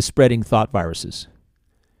shaming is spreading thought viruses.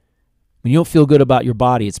 When you don't feel good about your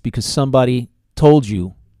body, it's because somebody told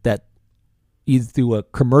you that, either through a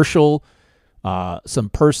commercial, some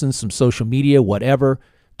person, some social media, whatever,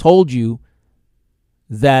 told you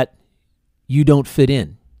that you don't fit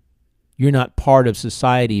in. You're not part of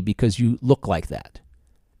society because you look like that.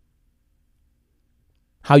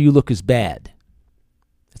 How you look is bad.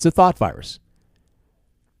 It's a thought virus.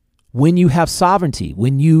 When you have sovereignty,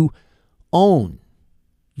 when you own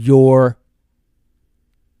your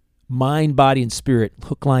mind, body, and spirit,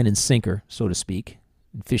 hook, line, and sinker, so to speak,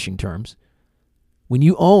 in fishing terms, when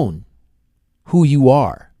you own who you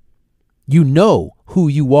are, you know who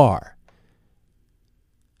you are,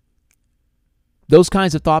 those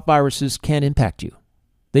kinds of thought viruses can't impact you.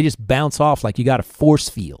 They just bounce off like you got a force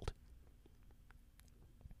field.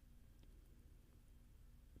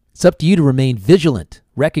 It's up to you to remain vigilant,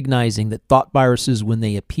 recognizing that thought viruses, when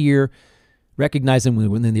they appear, recognizing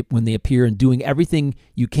when they appear, and doing everything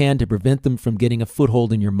you can to prevent them from getting a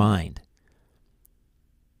foothold in your mind.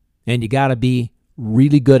 And you got to be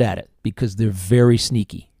really good at it because they're very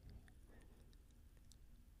sneaky.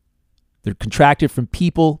 They're contracted from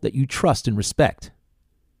people that you trust and respect,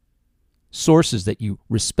 sources that you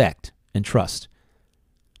respect and trust.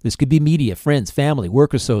 This could be media, friends, family,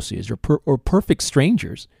 work associates, or perfect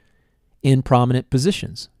strangers in prominent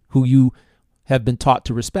positions who you have been taught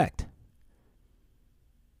to respect.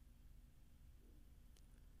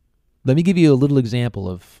 Let me give you a little example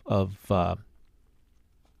of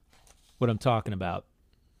what I'm talking about.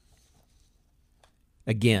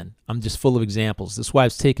 Again, I'm just full of examples. That's why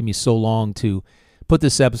it's taken me so long to put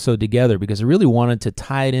this episode together, because I really wanted to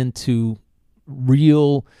tie it into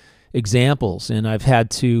real examples, and I've had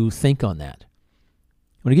to think on that.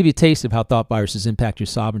 I'm going to give you a taste of how thought viruses impact your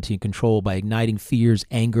sovereignty and control by igniting fears,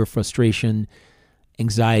 anger, frustration,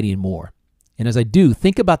 anxiety, and more. And as I do,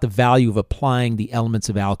 think about the value of applying the elements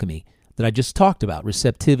of alchemy that I just talked about: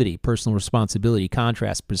 receptivity, personal responsibility,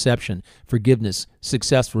 contrast, perception, forgiveness,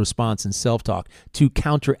 successful response, and self-talk to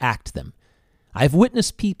counteract them. I've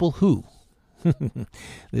witnessed people who,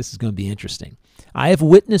 this is going to be interesting. I have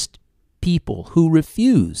witnessed people who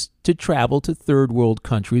refuse to travel to third world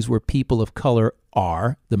countries where people of color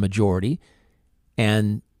are the majority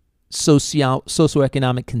and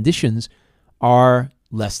socioeconomic conditions are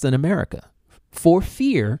less than America, for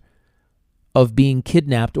fear of being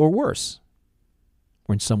kidnapped or worse,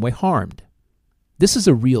 or in some way harmed. This is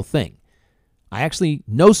a real thing. I actually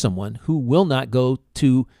know someone who will not go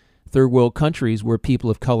to third world countries where people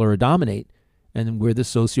of color dominate and where the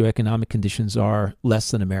socioeconomic conditions are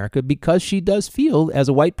less than America, because she does feel, as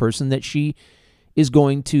a white person, that she is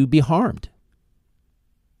going to be harmed.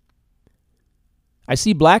 I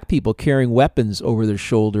see black people carrying weapons over their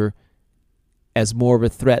shoulder as more of a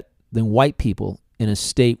threat than white people in a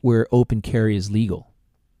state where open carry is legal.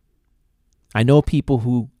 I know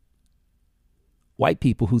white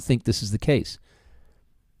people who think this is the case.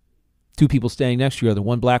 Two people standing next to each other,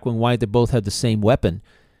 one black, one white, they both have the same weapon.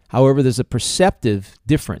 However, there's a perceptive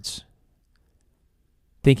difference,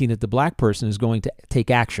 thinking that the black person is going to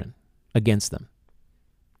take action against them.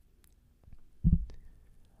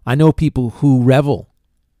 I know people who revel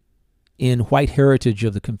in white heritage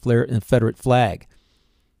of the Confederate flag,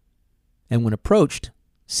 and when approached,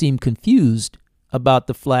 seem confused about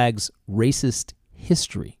the flag's racist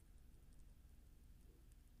history.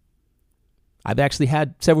 I've actually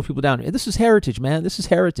had several people down here. This is heritage, man. This is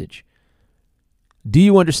heritage. Do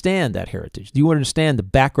you understand that heritage? Do you understand the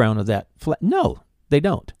background of that flag? No, they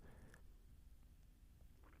don't.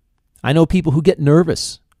 I know people who get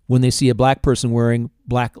nervous when they see a black person wearing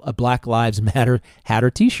a Black Lives Matter hat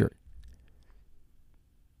or T-shirt.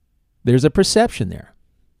 There's a perception there.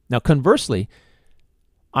 Now, conversely,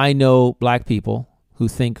 I know black people who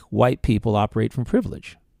think white people operate from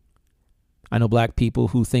privilege. I know black people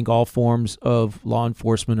who think all forms of law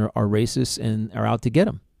enforcement are racist and are out to get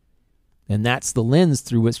them. And that's the lens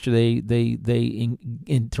through which they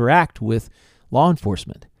interact with law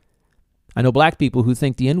enforcement. I know black people who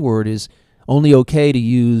think the N-word is only okay to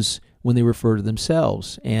use when they refer to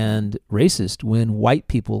themselves, and racist when white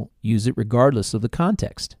people use it regardless of the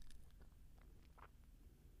context.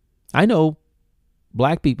 I know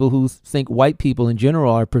black people who think white people in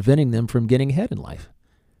general are preventing them from getting ahead in life.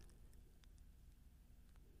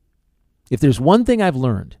 If there's one thing I've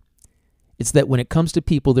learned, it's that when it comes to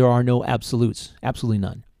people, there are no absolutes, absolutely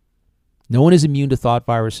none. No one is immune to thought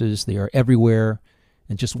viruses. They are everywhere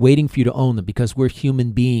and just waiting for you to own them because we're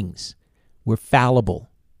human beings. We're fallible.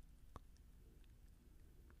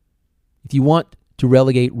 If you want to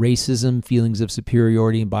relegate racism, feelings of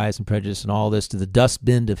superiority and bias and prejudice and all this to the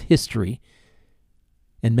dustbin of history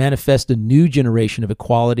and manifest a new generation of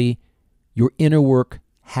equality, your inner work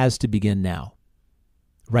has to begin now,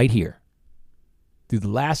 right here, through the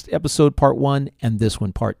last episode, part 1, and this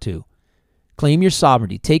one, part 2. Claim your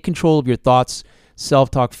sovereignty. Take control of your thoughts,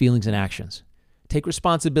 self-talk, feelings, and actions. Take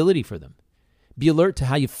responsibility for them. Be alert to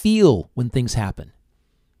how you feel when things happen.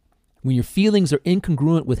 When your feelings are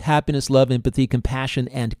incongruent with happiness, love, empathy, compassion,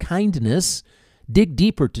 and kindness, dig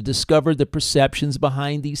deeper to discover the perceptions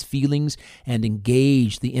behind these feelings and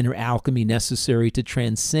engage the inner alchemy necessary to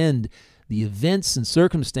transcend the events and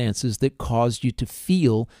circumstances that caused you to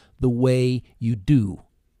feel the way you do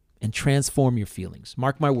and transform your feelings.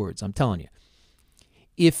 Mark my words, I'm telling you.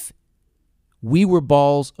 If we were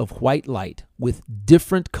balls of white light with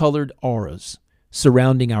different colored auras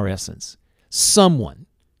surrounding our essence, someone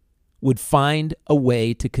would find a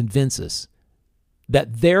way to convince us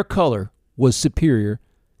that their color was superior,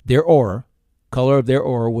 their aura, color of their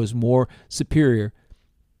aura was more superior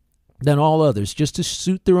than all others, just to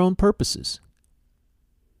suit their own purposes,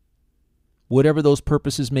 whatever those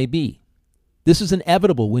purposes may be. This is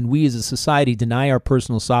inevitable when we as a society deny our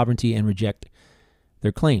personal sovereignty and reject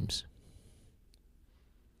their claims.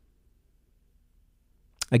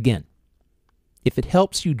 Again, if it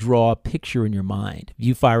helps you draw a picture in your mind,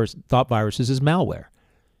 view thought viruses as malware.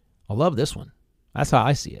 I love this one. That's how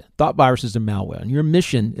I see it. Thought viruses are malware. And your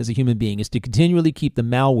mission as a human being is to continually keep the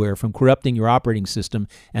malware from corrupting your operating system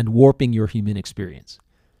and warping your human experience.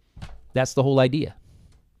 That's the whole idea.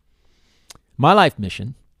 My life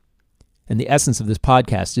mission and the essence of this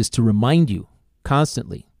podcast is to remind you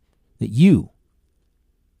constantly that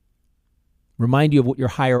remind you of what your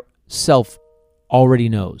higher self already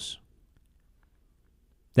knows.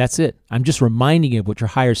 That's it. I'm just reminding you of what your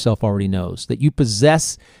higher self already knows, that you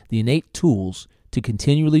possess the innate tools to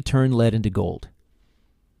continually turn lead into gold.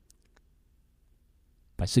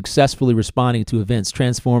 By successfully responding to events,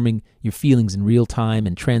 transforming your feelings in real time,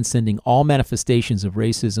 and transcending all manifestations of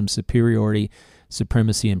racism, superiority,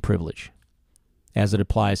 supremacy, and privilege, as it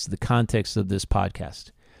applies to the context of this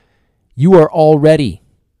podcast. You are already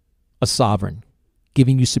a sovereign,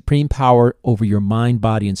 giving you supreme power over your mind,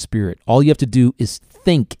 body, and spirit. All you have to do is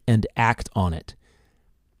think and act on it.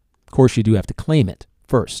 Of course, you do have to claim it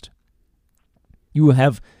first. You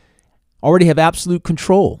already have absolute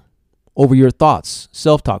control over your thoughts,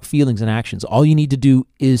 self-talk, feelings, and actions. All you need to do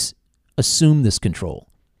is assume this control.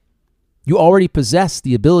 You already possess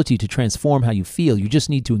the ability to transform how you feel. You just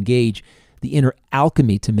need to engage the inner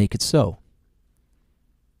alchemy to make it so.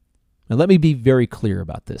 Now, let me be very clear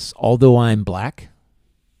about this. Although I'm black,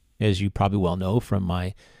 as you probably well know from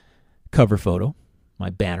my cover photo, my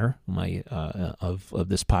banner, of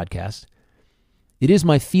this podcast, it is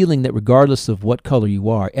my feeling that regardless of what color you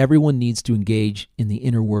are, everyone needs to engage in the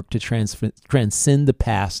inner work to transcend the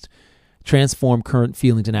past, transform current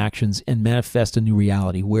feelings and actions, and manifest a new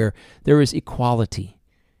reality where there is equality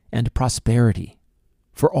and prosperity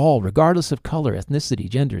for all, regardless of color, ethnicity,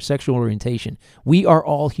 gender, sexual orientation. We are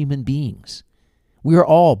all human beings. We are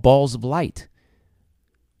all balls of light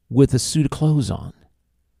with a suit of clothes on.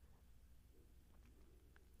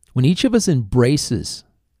 When each of us embraces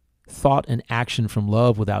thought and action from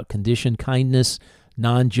love without condition, kindness,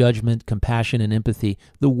 non-judgment, compassion, and empathy,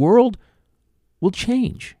 the world will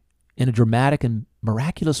change in a dramatic and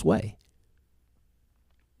miraculous way.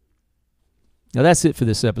 Now that's it for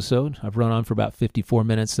this episode. I've run on for about 54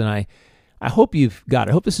 minutes, and I hope you've got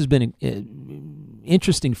it. I hope this has been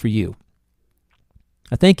interesting for you.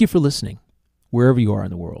 I thank you for listening, wherever you are in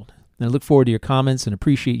the world. And I look forward to your comments and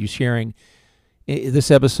appreciate you sharing this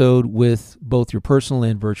episode with both your personal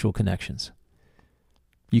and virtual connections.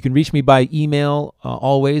 You can reach me by email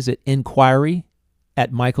always at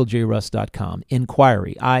inquiry@michaeljruss.com.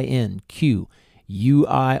 Inquiry, INQUIRY,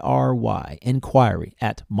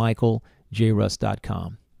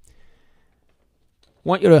 inquiry@michaeljruss.com.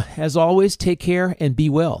 Want you to, as always, take care and be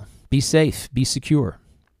well. Be safe. Be secure.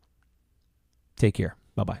 Take care.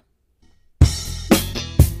 Bye-bye.